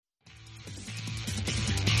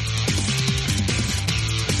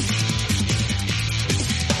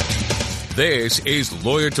This is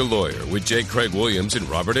Lawyer to Lawyer with J. Craig Williams and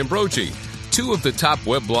Robert Ambrogi, two of the top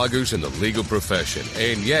web bloggers in the legal profession.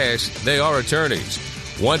 And yes, they are attorneys,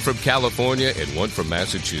 one from California and one from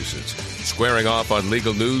Massachusetts, squaring off on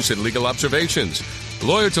legal news and legal observations.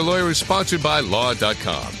 Lawyer to Lawyer is sponsored by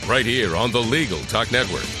Law.com, right here on the Legal Talk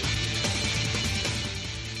Network.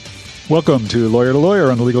 Welcome to Lawyer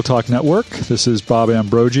on the Legal Talk Network. This is Bob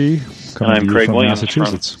Ambrogi, coming to you Craig from Williams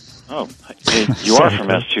Massachusetts. You are from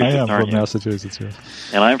Massachusetts, I am aren't from you? Massachusetts, yes.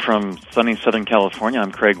 And I'm from sunny Southern California.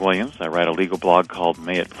 I'm Craig Williams. I write a legal blog called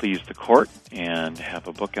May It Please the Court and have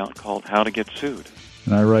a book out called How to Get Sued.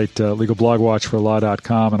 And I write Legal Blog Watch for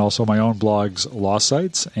Law.com and also my own blogs, Law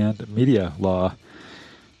Sites and Media Law.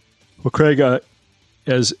 Well, Craig,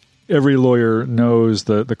 as every lawyer knows,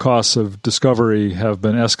 the costs of discovery have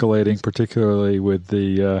been escalating, particularly with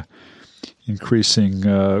the increasing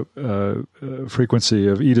frequency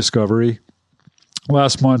of e-discovery.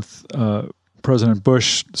 Last month, President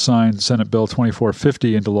Bush signed Senate Bill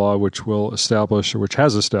 2450 into law, which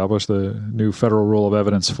has established the new Federal Rule of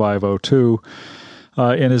Evidence 502,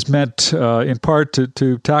 and is meant in part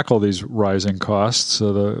to tackle these rising costs.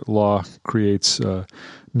 So the law creates a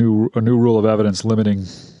new rule of evidence limiting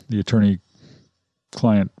the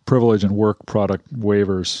attorney-client privilege and work product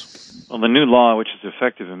waivers. Well, the new law, which is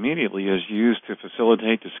effective immediately, is used to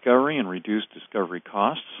facilitate discovery and reduce discovery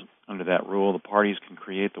costs. Under that rule, the parties can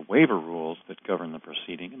create the waiver rules that govern the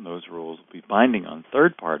proceeding, and those rules will be binding on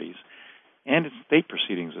third parties and in state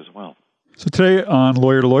proceedings as well. So today on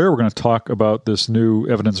Lawyer to Lawyer, we're going to talk about this new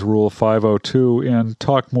Evidence Rule 502 and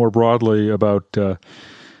talk more broadly about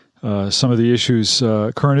some of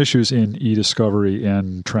the current issues in e-discovery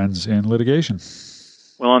and trends in litigation.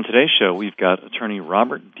 Well, on today's show, we've got attorney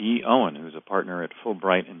Robert D. Owen, who's a partner at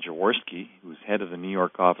Fulbright & Jaworski, who's head of the New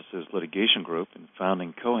York office's litigation group and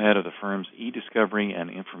founding co-head of the firm's e-discovery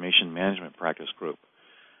and information management practice group.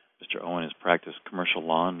 Mr. Owen has practiced commercial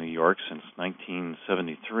law in New York since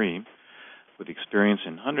 1973, with experience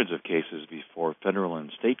in hundreds of cases before federal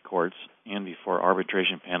and state courts and before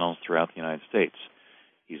arbitration panels throughout the United States.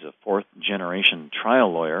 He's a fourth-generation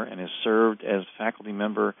trial lawyer and has served as faculty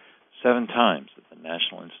member 7 times at the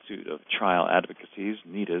National Institute of Trial Advocacy's,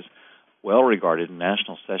 NITA's, well-regarded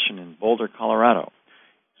national session in Boulder, Colorado.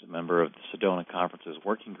 He's a member of the Sedona Conference's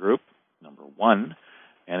Working Group, number 1,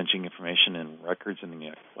 Managing Information and Records in the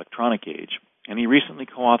Electronic Age, and he recently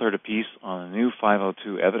co-authored a piece on a new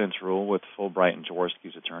 502 evidence rule with Fulbright &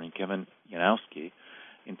 Jaworski's attorney, Kevin Yanowski,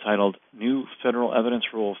 entitled New Federal Evidence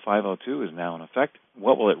Rule 502 is now in effect.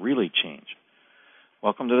 What will it really change?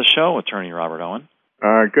 Welcome to the show, Attorney Robert Owen.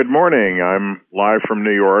 Good morning. I'm live from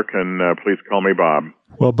New York, and please call me Bob.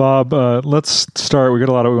 Well, Bob, let's start. We got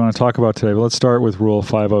a lot we want to talk about today, but let's start with Rule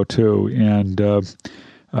 502 and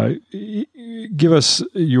give us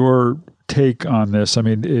your take on this. I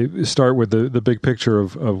mean, start with the big picture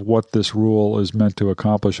of what this rule is meant to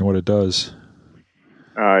accomplish and what it does.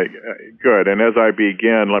 Good. And as I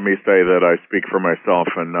begin, let me say that I speak for myself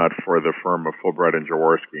and not for the firm of Fulbright &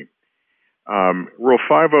 Jaworski. Rule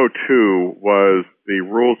 502 was the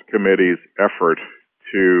Rules Committee's effort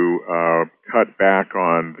to cut back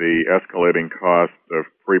on the escalating cost of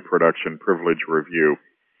pre-production privilege review.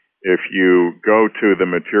 If you go to the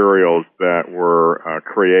materials that were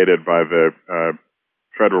created by the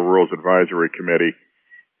Federal Rules Advisory Committee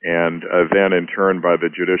and then in turn by the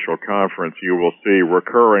Judicial Conference, you will see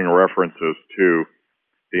recurring references to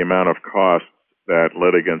the amount of costs that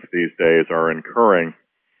litigants these days are incurring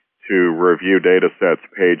to review data sets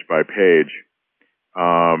page by page.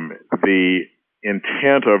 The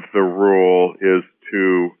intent of the rule is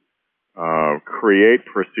to create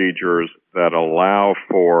procedures that allow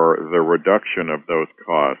for the reduction of those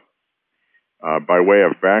costs. By way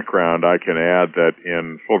of background, I can add that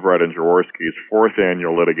in Fulbright & Jaworski's 4th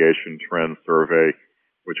annual litigation trend survey,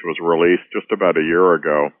 which was released just about a year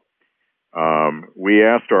ago, we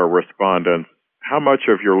asked our respondents, how much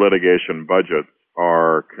of your litigation budgets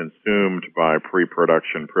are consumed by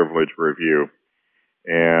pre-production privilege review?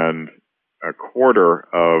 And a quarter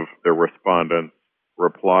of the respondents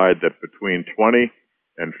replied that between 20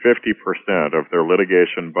 and 50% of their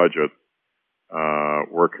litigation budgets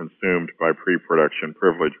were consumed by pre-production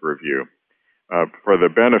privilege review. For the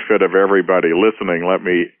benefit of everybody listening, let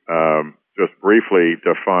me just briefly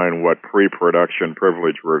define what pre-production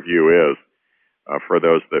privilege review is for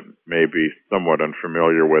those that may be somewhat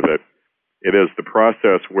unfamiliar with it. It is the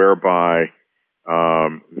process whereby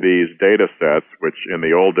these data sets, which in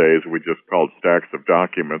the old days we just called stacks of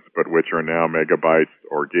documents, but which are now megabytes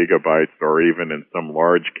or gigabytes or even in some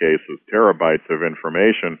large cases terabytes of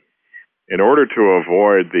information, in order to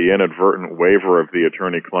avoid the inadvertent waiver of the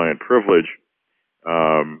attorney-client privilege,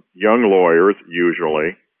 young lawyers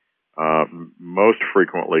usually, most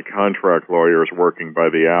frequently contract lawyers working by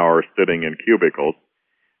the hour sitting in cubicles,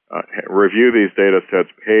 review these data sets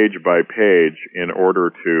page by page in order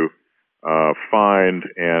to find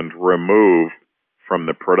and remove from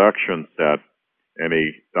the production set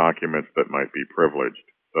any documents that might be privileged.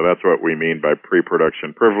 So that's what we mean by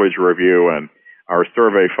pre-production privilege review, and our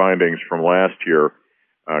survey findings from last year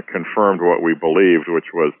confirmed what we believed,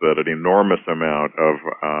 which was that an enormous amount of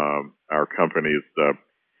our company's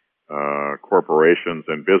corporations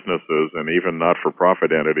and businesses and even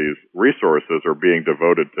not-for-profit entities' resources are being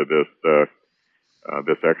devoted to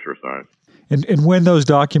this exercise. And when those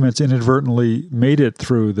documents inadvertently made it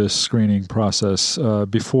through this screening process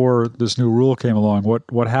before this new rule came along,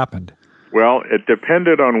 what happened? Well, it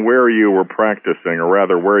depended on where you were practicing, or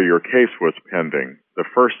rather where your case was pending. The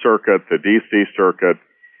First Circuit, the D.C. Circuit,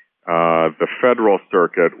 the Federal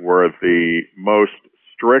Circuit were the most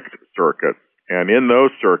strict circuits. And in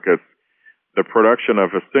those circuits, the production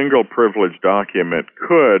of a single privileged document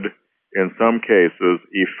could, in some cases,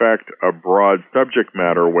 effect a broad subject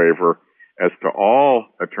matter waiver as to all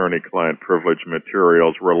attorney-client privilege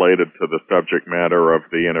materials related to the subject matter of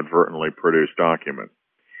the inadvertently produced document.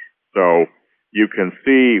 So you can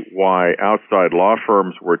see why outside law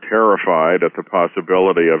firms were terrified at the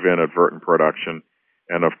possibility of inadvertent production.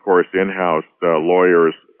 And of course, in-house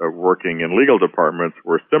lawyers working in legal departments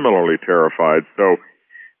were similarly terrified. So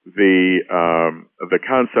the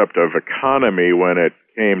concept of economy when it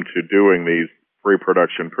came to doing these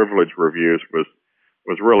pre-production privilege reviews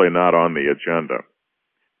was really not on the agenda.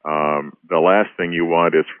 The last thing you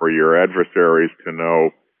want is for your adversaries to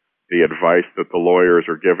know the advice that the lawyers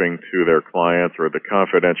are giving to their clients or the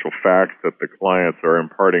confidential facts that the clients are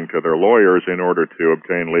imparting to their lawyers in order to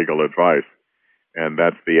obtain legal advice. And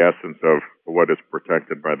that's the essence of what is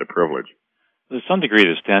protected by the privilege. To some degree,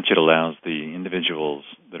 the statute allows the individuals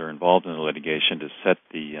that are involved in the litigation to set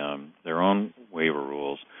their own waiver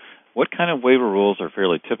rules. What kind of waiver rules are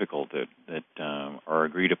fairly typical that are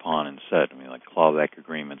agreed upon and set? I mean, like clawback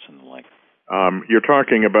agreements and the like. You're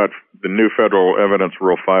talking about the new Federal Evidence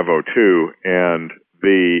Rule 502, and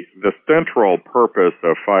the central purpose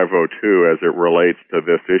of 502 as it relates to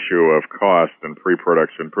this issue of cost and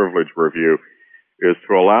pre-production privilege review is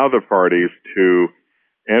to allow the parties to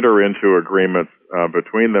enter into agreements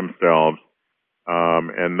between themselves,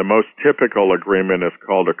 and the most typical agreement is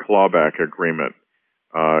called a clawback agreement.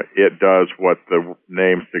 It does what the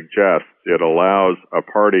name suggests. It allows a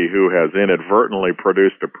party who has inadvertently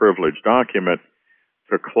produced a privileged document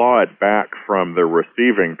to claw it back from the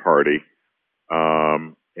receiving party,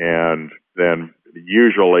 and then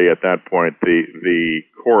usually at that point the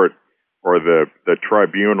court or the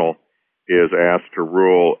tribunal is asked to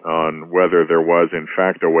rule on whether there was in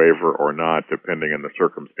fact a waiver or not, depending on the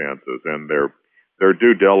circumstances. And their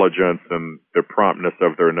due diligence and the promptness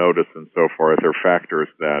of their notice and so forth are factors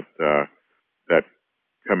that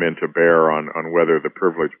come into bear on whether the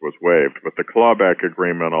privilege was waived. But the clawback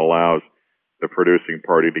agreement allows the producing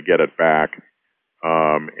party to get it back,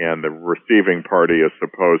 and the receiving party is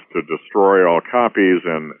supposed to destroy all copies,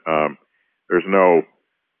 and there's no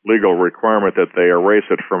legal requirement that they erase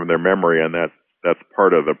it from their memory, and that's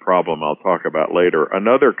part of the problem I'll talk about later.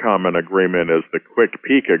 Another common agreement is the quick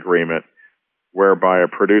peek agreement, whereby a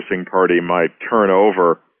producing party might turn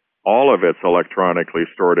over all of its electronically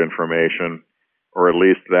stored information, or at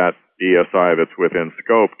least that ESI that's within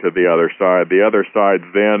scope, to the other side. The other side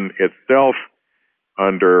then itself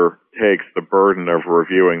undertakes the burden of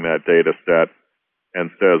reviewing that data set and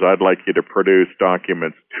says, I'd like you to produce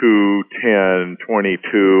documents 2, 10,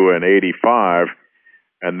 22, and 85,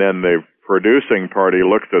 and then the producing party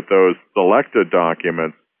looks at those selected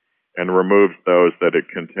documents and removes those that it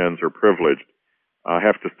contends are privileged. I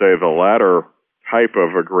have to say the latter type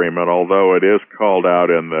of agreement, although it is called out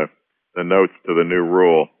in the notes to the new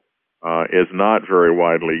rule, is not very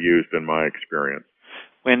widely used in my experience.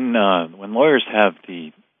 When lawyers have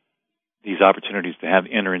these opportunities to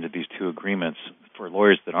enter into these two agreements, for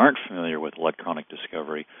lawyers that aren't familiar with electronic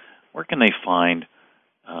discovery, where can they find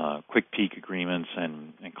quick peek agreements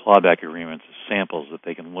and clawback agreements as samples that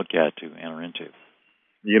they can look at to enter into?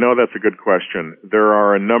 You know, that's a good question. There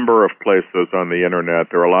are a number of places on the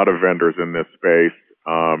Internet. There are a lot of vendors in this space,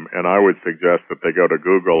 and I would suggest that they go to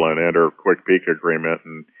Google and enter quick peek agreement,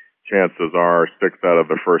 and chances are 6 out of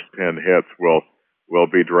the first 10 hits will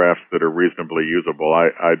be drafts that are reasonably usable.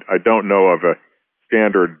 I don't know of a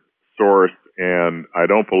standard source, and I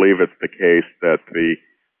don't believe it's the case that the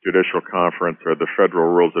Judicial Conference or the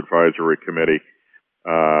Federal Rules Advisory Committee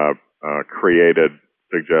created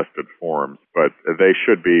suggested forms, but they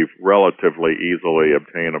should be relatively easily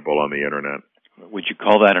obtainable on the Internet. Would you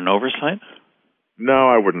call that an oversight? No,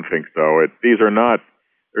 I wouldn't think so.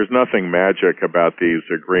 There's nothing magic about these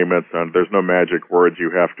agreements, and there's no magic words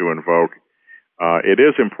you have to invoke. It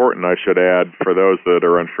is important, I should add, for those that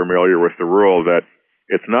are unfamiliar with the rule, that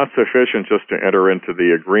it's not sufficient just to enter into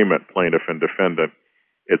the agreement, plaintiff and defendant.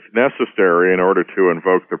 It's necessary, in order to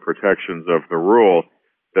invoke the protections of the rule,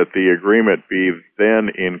 that the agreement be then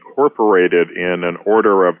incorporated in an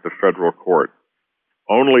order of the federal court.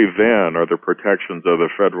 Only then are the protections of the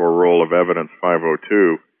Federal Rule of Evidence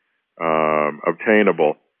 502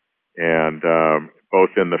 obtainable, and both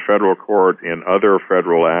in the federal court, in other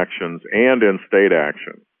federal actions, and in state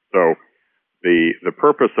actions. So the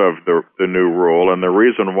purpose of the new rule, and the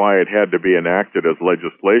reason why it had to be enacted as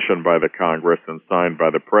legislation by the Congress and signed by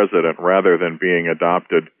the President rather than being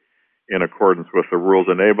adopted in accordance with the Rules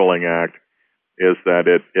Enabling Act, is that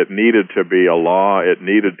it needed to be a law, it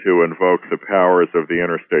needed to invoke the powers of the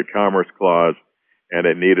Interstate Commerce Clause, and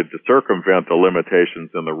it needed to circumvent the limitations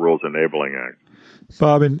in the Rules Enabling Act.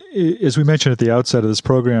 Bob, and as we mentioned at the outset of this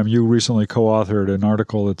program, you recently co-authored an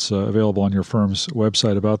article that's available on your firm's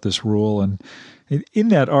website about this rule. And in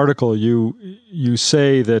that article, you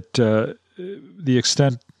say that the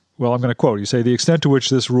extent, well, I'm going to quote, you say, the extent to which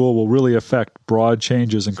this rule will really affect broad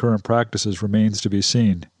changes in current practices remains to be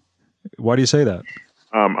seen. Why do you say that?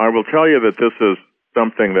 I will tell you that this is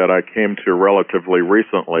something that I came to relatively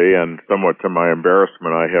recently, and somewhat to my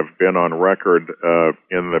embarrassment, I have been on record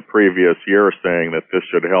in the previous year saying that this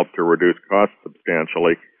should help to reduce costs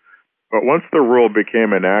substantially. But once the rule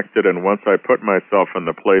became enacted, and once I put myself in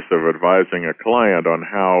the place of advising a client on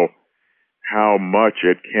how much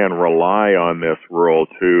it can rely on this rule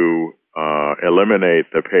to eliminate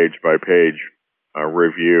the page-by-page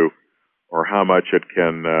review, or how much it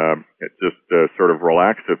can just sort of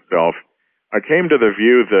relax itself, I came to the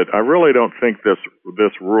view that I really don't think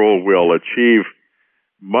this rule will achieve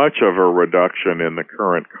much of a reduction in the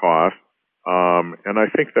current cost, and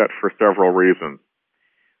I think that for several reasons.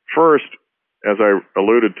 First, as I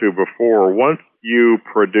alluded to before, once you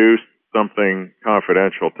produce something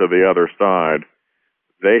confidential to the other side,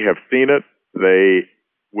 they have seen it, they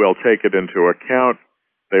will take it into account,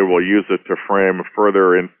 they will use it to frame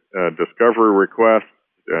further discovery requests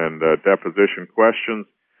and deposition questions.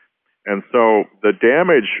 And so the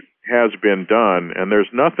damage has been done, and there's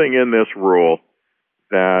nothing in this rule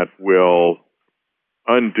that will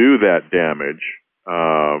undo that damage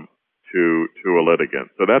to a litigant.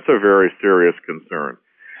 So that's a very serious concern.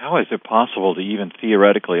 How is it possible to even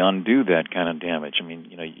theoretically undo that kind of damage? I mean,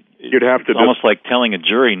 you'd have to. It's almost like telling a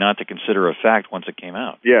jury not to consider a fact once it came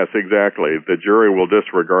out. Yes, exactly. The jury will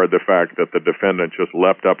disregard the fact that the defendant just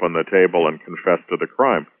leapt up on the table and confessed to the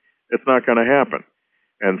crime. It's not going to happen.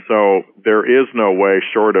 And so there is no way,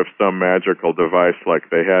 short of some magical device like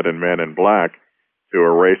they had in Men in Black, to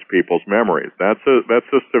erase people's memories. That's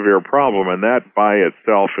a severe problem, and that by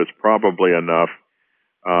itself is probably enough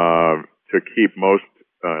to keep most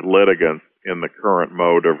litigants in the current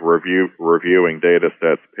mode of reviewing data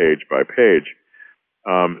sets page by page.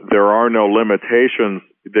 There are no limitations.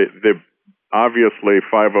 Obviously,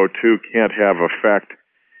 502 can't have effect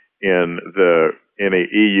in any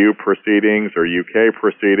EU proceedings or UK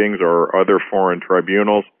proceedings or other foreign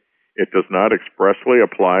tribunals. It does not expressly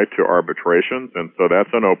apply to arbitrations, and so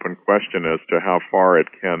that's an open question as to how far it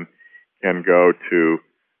can go to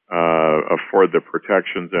afford the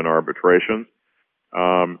protections in arbitrations.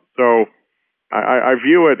 So I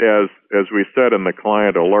view it as we said in the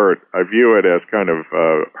client alert, I view it as kind of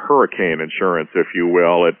hurricane insurance, if you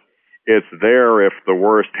will. It's there if the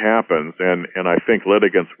worst happens, and I think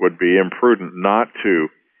litigants would be imprudent not to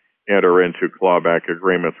enter into clawback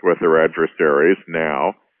agreements with their adversaries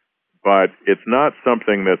now, but it's not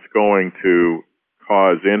something that's going to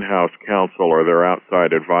cause in-house counsel or their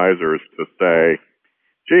outside advisors to say,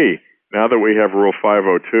 gee, now that we have Rule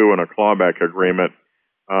 502 and a clawback agreement,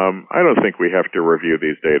 I don't think we have to review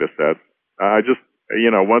these data sets.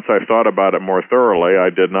 Once I thought about it more thoroughly, I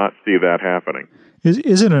did not see that happening.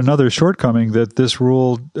 Isn't another shortcoming that this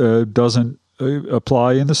rule doesn't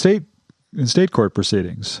apply in state court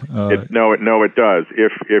proceedings? No, it does.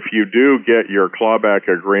 If you do get your clawback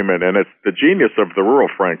agreement, and it's the genius of the rule,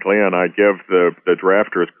 frankly, and I give the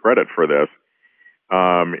drafters credit for this,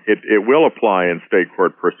 it will apply in state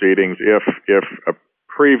court proceedings if a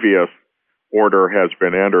previous order has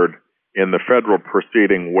been entered in the federal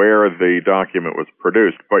proceeding where the document was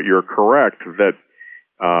produced. But you're correct that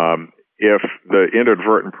if the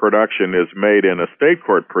inadvertent production is made in a state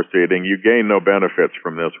court proceeding, you gain no benefits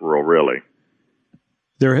from this rule, really.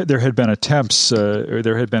 there had been attempts, or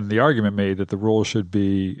there had been the argument made that the rule should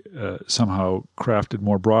be somehow crafted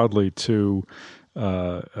more broadly to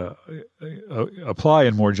apply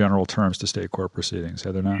in more general terms to state court proceedings.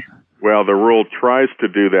 Had there not? Well, the rule tries to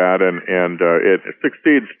do that, and it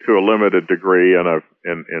succeeds to a limited degree in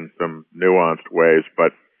some nuanced ways,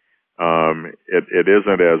 but it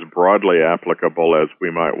isn't as broadly applicable as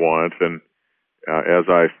we might want. And as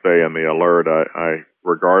I say in the alert,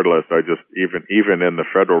 regardless, I just even in the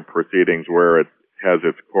federal proceedings where it has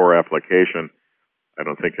its core application, I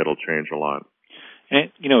don't think it'll change a lot.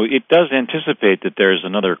 And, it does anticipate that there's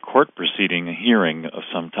another court proceeding, a hearing of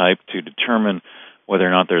some type, to determine whether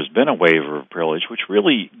or not there's been a waiver of privilege, which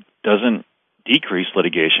really doesn't decrease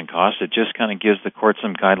litigation costs. It just kind of gives the court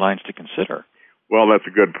some guidelines to consider. Well, that's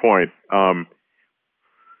a good point.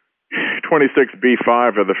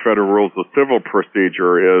 26B5 of the Federal Rules of Civil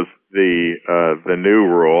Procedure is the new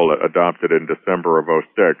rule adopted in December of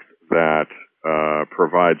 2006 that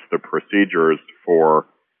provides the procedures for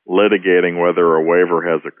litigating whether a waiver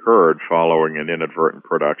has occurred following an inadvertent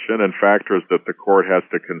production, and factors that the court has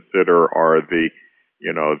to consider are the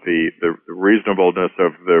reasonableness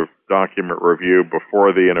of the document review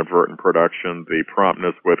before the inadvertent production, the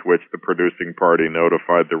promptness with which the producing party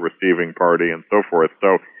notified the receiving party, and so forth.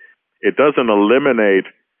 So it doesn't eliminate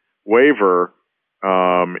waiver.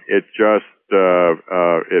 It just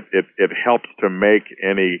it helps to make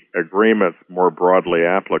any agreements more broadly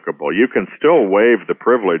applicable. You can still waive the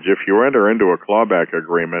privilege if you enter into a clawback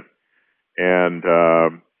agreement and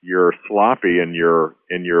you're sloppy in your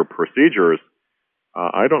procedures.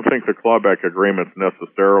 I don't think the clawback agreement's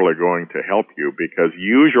necessarily going to help you, because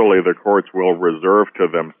usually the courts will reserve to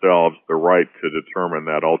themselves the right to determine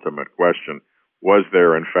that ultimate question. Was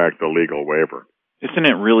there, in fact, a legal waiver? Isn't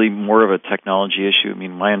it really more of a technology issue? I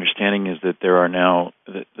mean, my understanding is that there are now,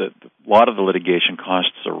 a lot of the litigation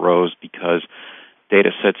costs arose because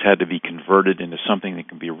data sets had to be converted into something that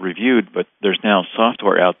can be reviewed, but there's now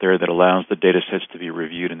software out there that allows the data sets to be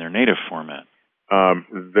reviewed in their native format.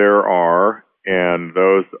 There are, and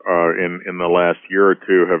those in the last year or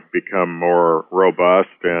two have become more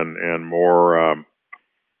robust and more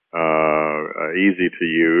easy to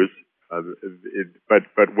use.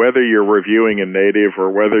 But whether you're reviewing in native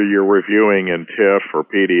or whether you're reviewing in TIFF or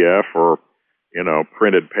PDF or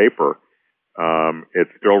printed paper, it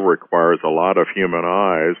still requires a lot of human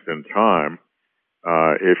eyes and time.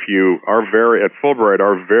 If you are at Fulbright,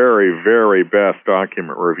 our very, very best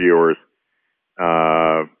document reviewers,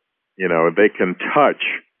 they can touch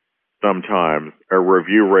sometimes a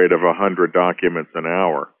review rate of 100 documents an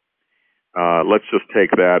hour. Let's just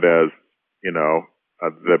take that as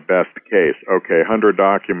the best case. Okay, 100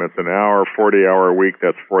 documents an hour, 40-hour a week,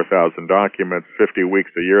 that's 4,000 documents. 50 weeks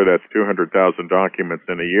a year, that's 200,000 documents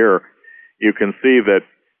in a year. You can see that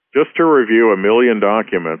just to review 1 million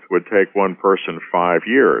documents would take one person 5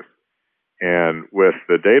 years. And with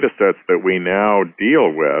the data sets that we now deal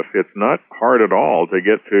with, it's not hard at all to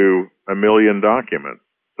get to 1 million documents.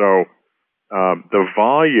 So the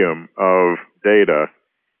volume of data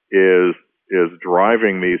is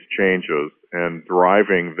driving these changes and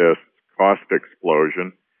driving this cost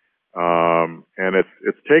explosion, and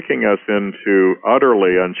it's taking us into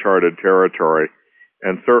utterly uncharted territory,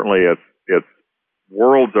 and certainly it's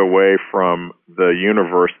worlds away from the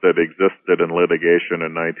universe that existed in litigation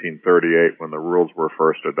in 1938 when the rules were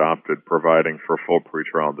first adopted, providing for full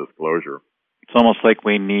pretrial disclosure. It's almost like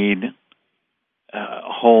we need a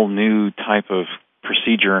whole new type of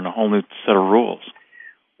procedure and a whole new set of rules.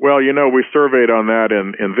 Well, we surveyed on that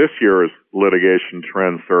in this year's litigation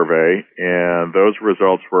trend survey, and those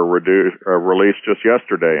results were released just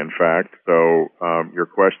yesterday, in fact. So your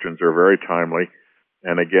questions are very timely.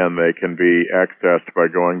 And again, they can be accessed by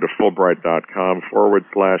going to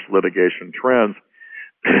Fulbright.com/litigation trends.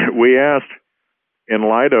 We asked, in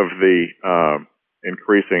light of the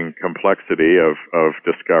increasing complexity of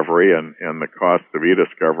discovery and the cost of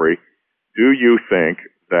e-discovery, do you think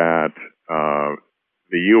that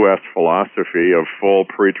the U.S. philosophy of full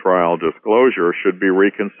pretrial disclosure should be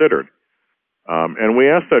reconsidered? And we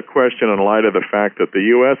asked that question in light of the fact that the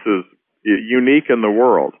U.S. is unique in the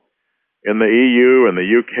world. In the EU, in the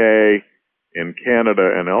UK, in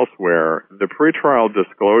Canada, and elsewhere, the pretrial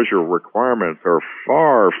disclosure requirements are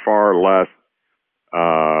far, far less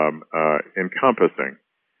encompassing.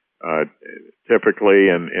 Typically,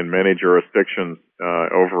 in many jurisdictions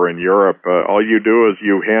over in Europe, all you do is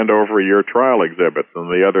you hand over your trial exhibits, and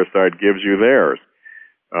the other side gives you theirs.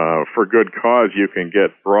 For good cause, you can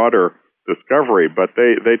get broader discovery, but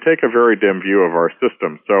they take a very dim view of our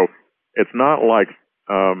system. So it's not like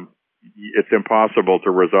it's impossible to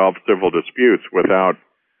resolve civil disputes without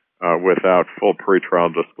without full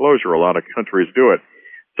pretrial disclosure. A lot of countries do it.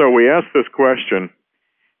 So we asked this question,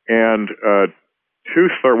 and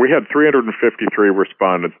we had 353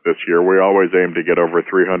 respondents this year. We always aim to get over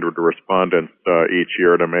 300 respondents each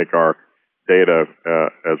year to make our data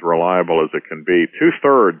as reliable as it can be.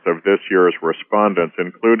 2/3 of this year's respondents,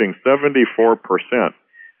 including 74%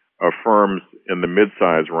 of firms in the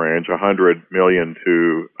mid-size range, 100 million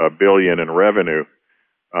to $1 billion in revenue,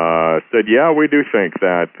 said, yeah, we do think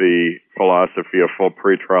that the philosophy of full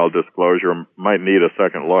pretrial disclosure might need a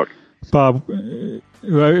second look. Bob,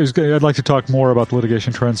 I'd like to talk more about the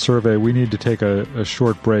Litigation Trends Survey. We need to take a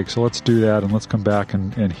short break, so let's do that, and let's come back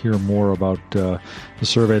and hear more about the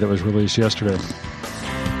survey that was released yesterday.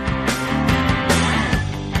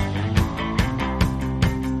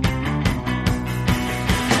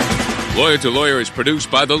 Lawyer to Lawyer is produced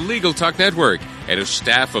by the Legal Talk Network and a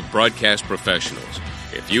staff of broadcast professionals.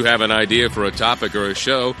 If you have an idea for a topic or a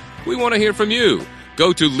show, we want to hear from you.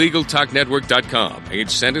 Go to LegalTalkNetwork.com and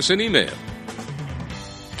send us an email.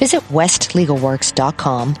 Visit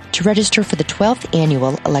westlegalworks.com to register for the 12th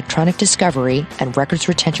Annual Electronic Discovery and Records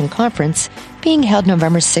Retention Conference being held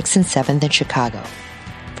November 6th and 7th in Chicago.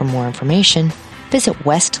 For more information, visit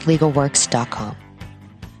westlegalworks.com.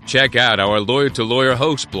 Check out our Lawyer to Lawyer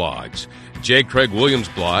host blogs. J. Craig Williams'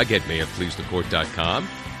 blog at mayitpleasethecourt.com.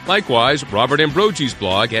 Likewise, Robert Ambrogi's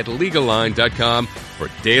blog at LegalLine.com for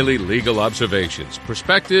daily legal observations,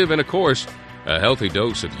 perspective, and, of course, a healthy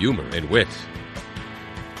dose of humor and wit.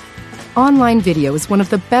 Online video is one of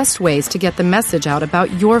the best ways to get the message out about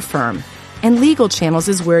your firm, and Legal Channels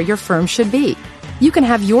is where your firm should be. You can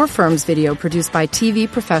have your firm's video produced by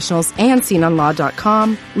TV professionals and seen on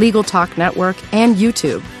Law.com, Legal Talk Network, and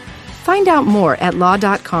YouTube. Find out more at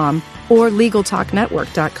Law.com or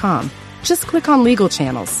LegalTalkNetwork.com. Just click on Legal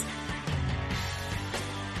Channels.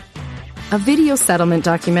 A video settlement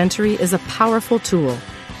documentary is a powerful tool.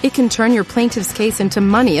 It can turn your plaintiff's case into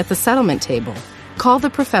money at the settlement table. Call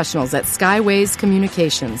the professionals at Skyways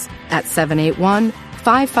Communications at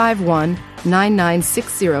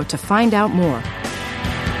 781-551-9960 to find out more.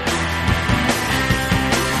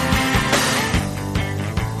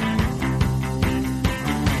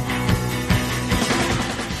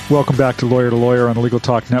 Welcome back to Lawyer on the Legal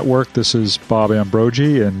Talk Network. This is Bob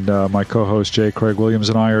Ambrogi, and my co-host J. Craig Williams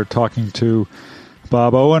and I are talking to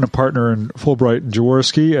Bob Owen, a partner in Fulbright and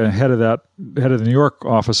Jaworski, head of the New York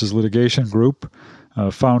office's litigation group,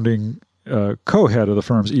 founding co-head of the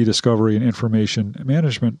firm's e-discovery and information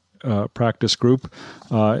management practice group.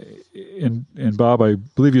 And Bob, I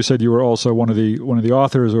believe you said you were also one of the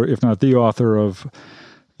authors, or if not the author, of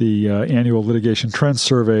the annual Litigation Trends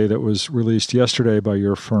Survey that was released yesterday by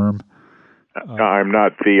your firm. I'm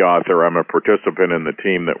not the author. I'm a participant in the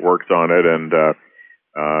team that works on it, and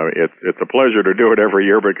it's a pleasure to do it every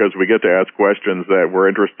year because we get to ask questions that we're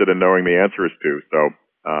interested in knowing the answers to. So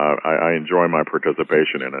I enjoy my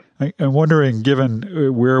participation in it. I'm wondering, given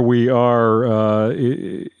where we are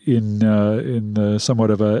in the somewhat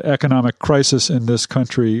of an economic crisis in this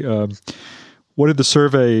country, what did the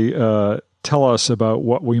survey tell us about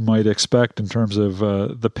what we might expect in terms of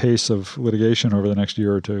the pace of litigation over the next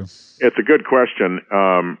year or two? It's a good question.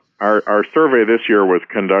 Our survey this year was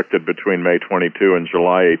conducted between May 22 and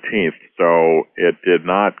July 18th, so it did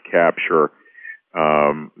not capture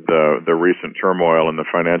the recent turmoil in the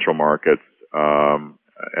financial markets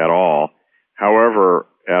at all. However,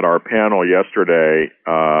 at our panel yesterday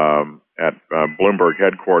at Bloomberg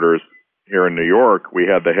headquarters here in New York, we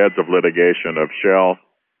had the heads of litigation of Shell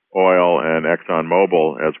Oil and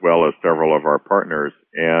ExxonMobil, as well as several of our partners.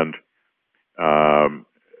 And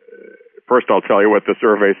first I'll tell you what the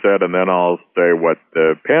survey said, and then I'll say what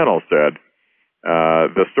the panel said.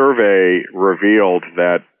 The survey revealed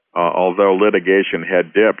that although litigation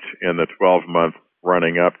had dipped in the 12-month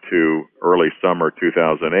running up to early summer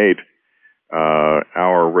 2008,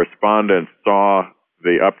 our respondents saw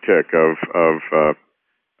the uptick of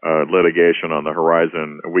litigation on the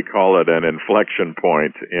horizon. We call it an inflection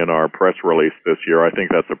point in our press release this year. I think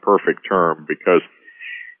that's a perfect term because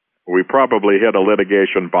we probably hit a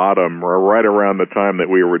litigation bottom right around the time that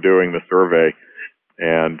we were doing the survey,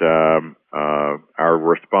 and our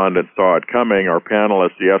respondents saw it coming. Our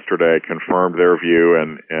panelists yesterday confirmed their view,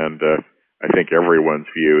 and I think everyone's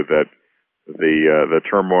view that the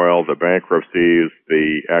turmoil, the bankruptcies,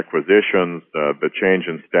 the acquisitions, the change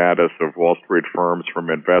in status of Wall Street firms from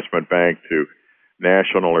investment bank to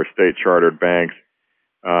national or state chartered banks,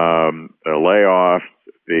 the layoffs,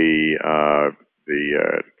 the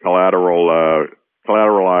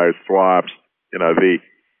collateralized swaps, the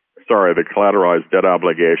collateralized debt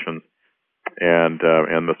obligations, and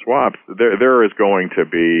the swaps, there is going to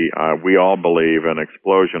be, we all believe, an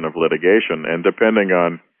explosion of litigation. And depending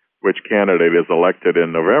on which candidate is elected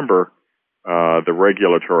in November, the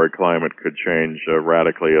regulatory climate could change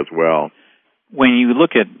radically as well. When you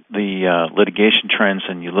look at the litigation trends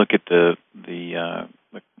and you look at the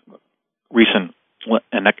recent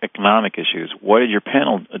economic issues, what did your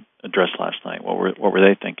panel address last night? What were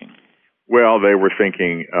they thinking? Well, they were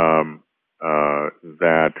thinking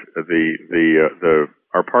that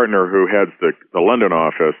our partner who heads the London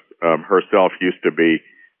office herself used to be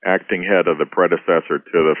acting head of the predecessor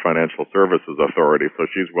to the Financial Services Authority, so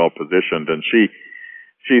she's well positioned, and she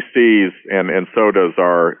sees, and so does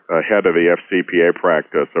our head of the FCPA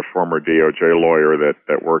practice, a former DOJ lawyer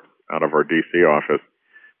that works out of our D.C. office.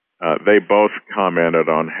 They both commented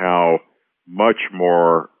on how much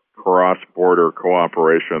more cross-border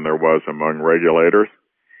cooperation there was among regulators.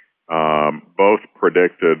 Both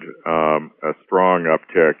predicted a strong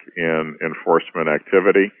uptick in enforcement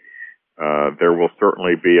activity. There will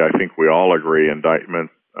certainly be, I think we all agree,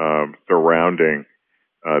 indictments surrounding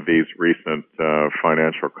these recent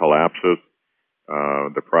financial collapses.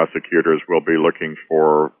 The prosecutors will be looking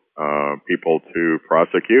for people to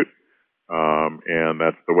prosecute, and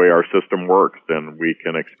that's the way our system works, and we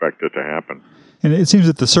can expect it to happen. And it seems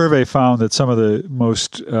that the survey found that some of the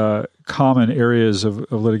most common areas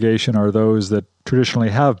of litigation are those that traditionally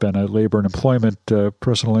have been labor and employment,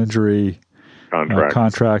 personal injury,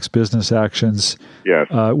 contracts, business actions. Yes.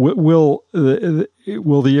 Will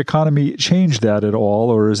the economy change that at all,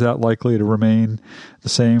 or is that likely to remain the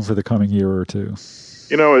same for the coming year or two?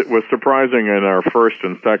 You know, it was surprising in our first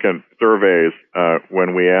and second surveys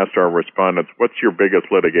when we asked our respondents, what's your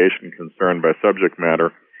biggest litigation concern by subject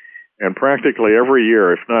matter? And practically every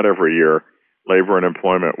year, if not every year, labor and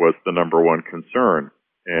employment was the number one concern.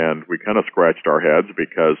 And we kind of scratched our heads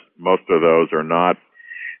because most of those are not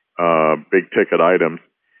big ticket items.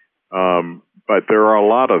 But there are a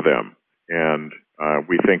lot of them. And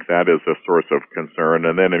we think that is a source of concern.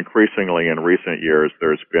 And then increasingly in recent years,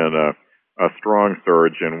 there's been a strong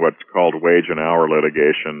surge in what's called wage and hour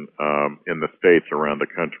litigation in the states around the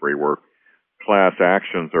country, where class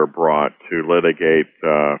actions are brought to litigate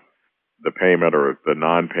the payment or the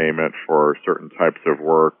non-payment for certain types of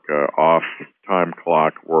work, off-time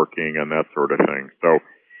clock working, and that sort of thing. So,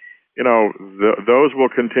 you know, those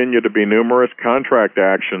will continue to be numerous. Contract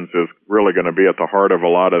actions is really going to be at the heart of a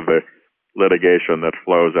lot of the litigation that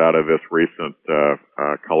flows out of this recent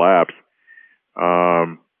collapse.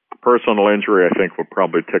 Personal injury, I think, will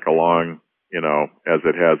probably tick along, you know, as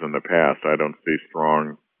it has in the past. I don't see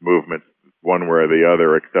strong movement one way or the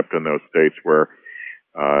other, except in those states where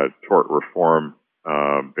tort reform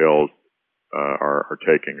bills are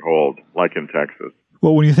taking hold, like in Texas.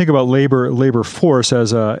 Well, when you think about labor force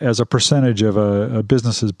as a percentage of a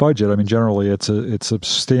business's budget, I mean, generally it's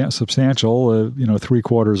substantial,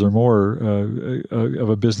 3/4 or more of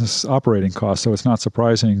a business operating cost. So it's not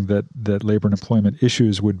surprising that labor and employment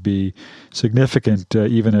issues would be significant,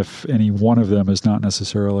 even if any one of them is not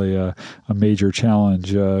necessarily a major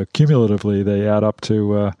challenge. Cumulatively, they add up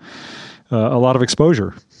to a lot of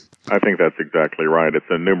exposure. I think that's exactly right. It's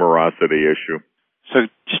a numerosity issue. So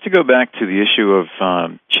just to go back to the issue of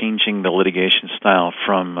changing the litigation style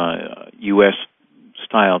from U.S.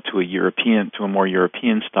 style to a more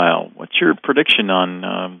European style, what's your prediction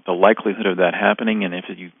on the likelihood of that happening, and if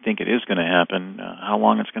you think it is going to happen, how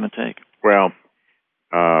long it's going to take? Well,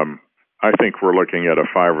 I think we're looking at a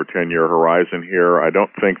 5 or 10 year horizon here. I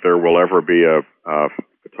don't think there will ever be a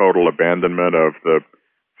total abandonment of the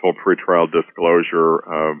full pretrial disclosure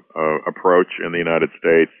approach in the United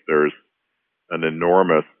States. There's an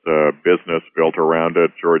enormous business built around it.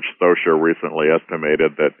 George Sosha recently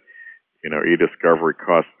estimated that, e-discovery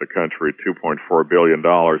costs the country $2.4 billion.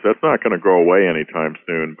 That's not going to go away anytime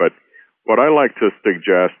soon. But what I like to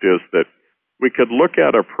suggest is that we could look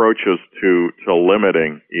at approaches to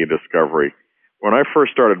limiting e-discovery. When I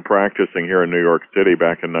first started practicing here in New York City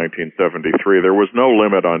back in 1973, there was no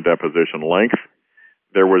limit on deposition length.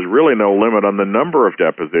 There was really no limit on the number of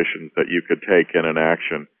depositions that you could take in an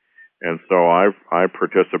action. And so I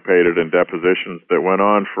participated in depositions that went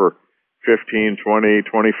on for 15, 20,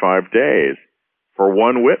 25 days for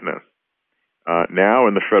one witness. Now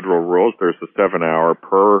in the federal rules, there's a 7-hour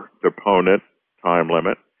per deponent time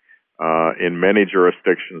limit. In many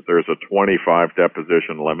jurisdictions, there's a 25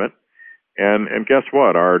 deposition limit. And guess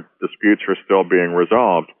what? Our disputes are still being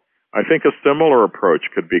resolved. I think a similar approach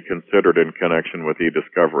could be considered in connection with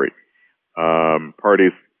e-discovery.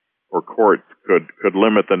 Parties or courts could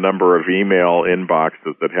limit the number of email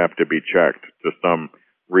inboxes that have to be checked to some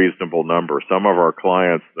reasonable number. Some of our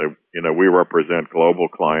clients, we represent global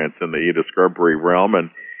clients in the e-discovery realm, and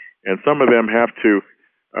some of them have to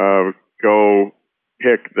go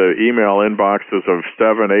pick the email inboxes of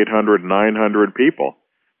 700, 800, 900 people.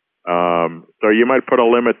 So you might put a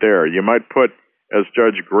limit there. You might put, as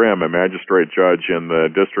Judge Grimm, a magistrate judge in the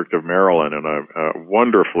District of Maryland, and a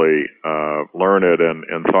wonderfully learned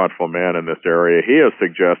and thoughtful man in this area, he has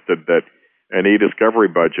suggested that an e-discovery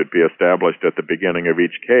budget be established at the beginning of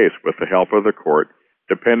each case with the help of the court,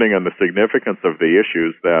 depending on the significance of the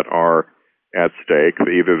issues that are at stake,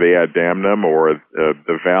 either the ad damnum or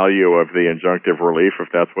the value of the injunctive relief,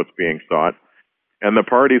 if that's what's being sought. And the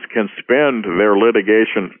parties can spend their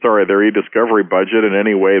e-discovery budget in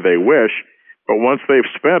any way they wish, but once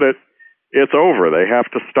they've spent it, it's over. They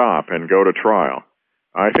have to stop and go to trial.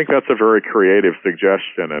 I think that's a very creative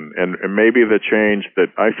suggestion, and maybe the change that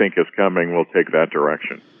I think is coming will take that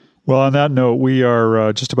direction. Well, on that note, we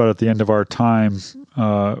are just about at the end of our time.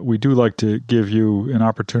 We do like to give you an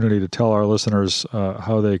opportunity to tell our listeners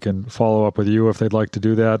how they can follow up with you if they'd like to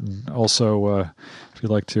do that, and also if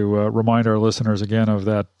you'd like to remind our listeners again of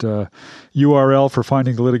that URL for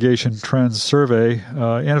finding the Litigation Trends Survey.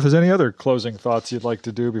 And if there's any other closing thoughts you'd like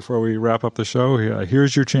to do before we wrap up the show,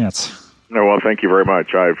 here's your chance. No, well, thank you very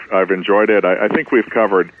much. I've enjoyed it. I think we've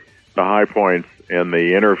covered the high points in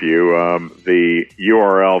the interview. The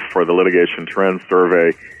URL for the Litigation Trends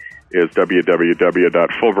Survey is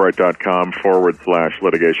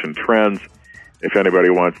www.fulbright.com/litigation trends. If anybody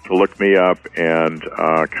wants to look me up and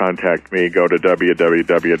contact me, go to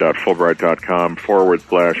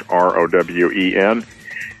www.fulbright.com/ROWEN.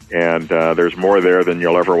 And there's more there than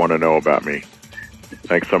you'll ever want to know about me.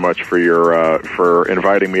 Thanks so much for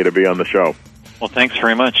inviting me to be on the show. Well, thanks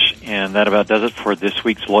very much. And that about does it for this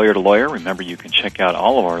week's Lawyer to Lawyer. Remember, you can check out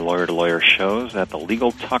all of our Lawyer to Lawyer shows at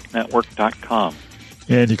thelegaltalknetwork.com.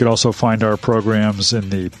 And you can also find our programs in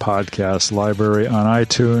the podcast library on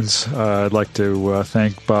iTunes. I'd like to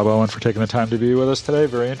thank Bob Owen for taking the time to be with us today.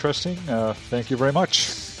 Very interesting. Thank you very much.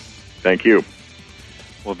 Thank you.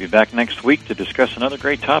 We'll be back next week to discuss another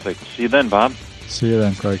great topic. See you then, Bob. See you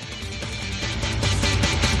then, Craig.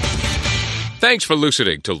 Thanks for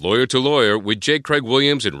listening to Lawyer with J. Craig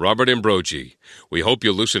Williams and Robert Ambrogi. We hope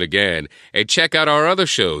you'll listen again and check out our other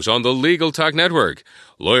shows on the Legal Talk Network.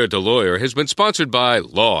 Lawyer to Lawyer has been sponsored by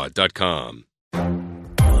Law.com.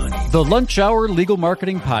 The Lunch Hour Legal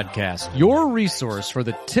Marketing Podcast, your resource for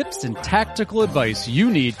the tips and tactical advice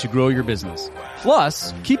you need to grow your business.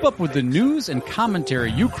 Plus, keep up with the news and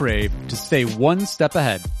commentary you crave to stay one step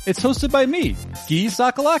ahead. It's hosted by me, Guy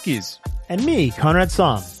Sakalakis. And me, Conrad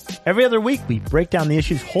Somm. Every other week, we break down the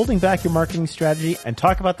issues holding back your marketing strategy and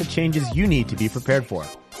talk about the changes you need to be prepared for.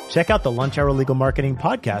 Check out the Lunch Hour Legal Marketing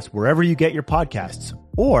Podcast wherever you get your podcasts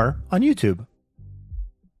or on YouTube.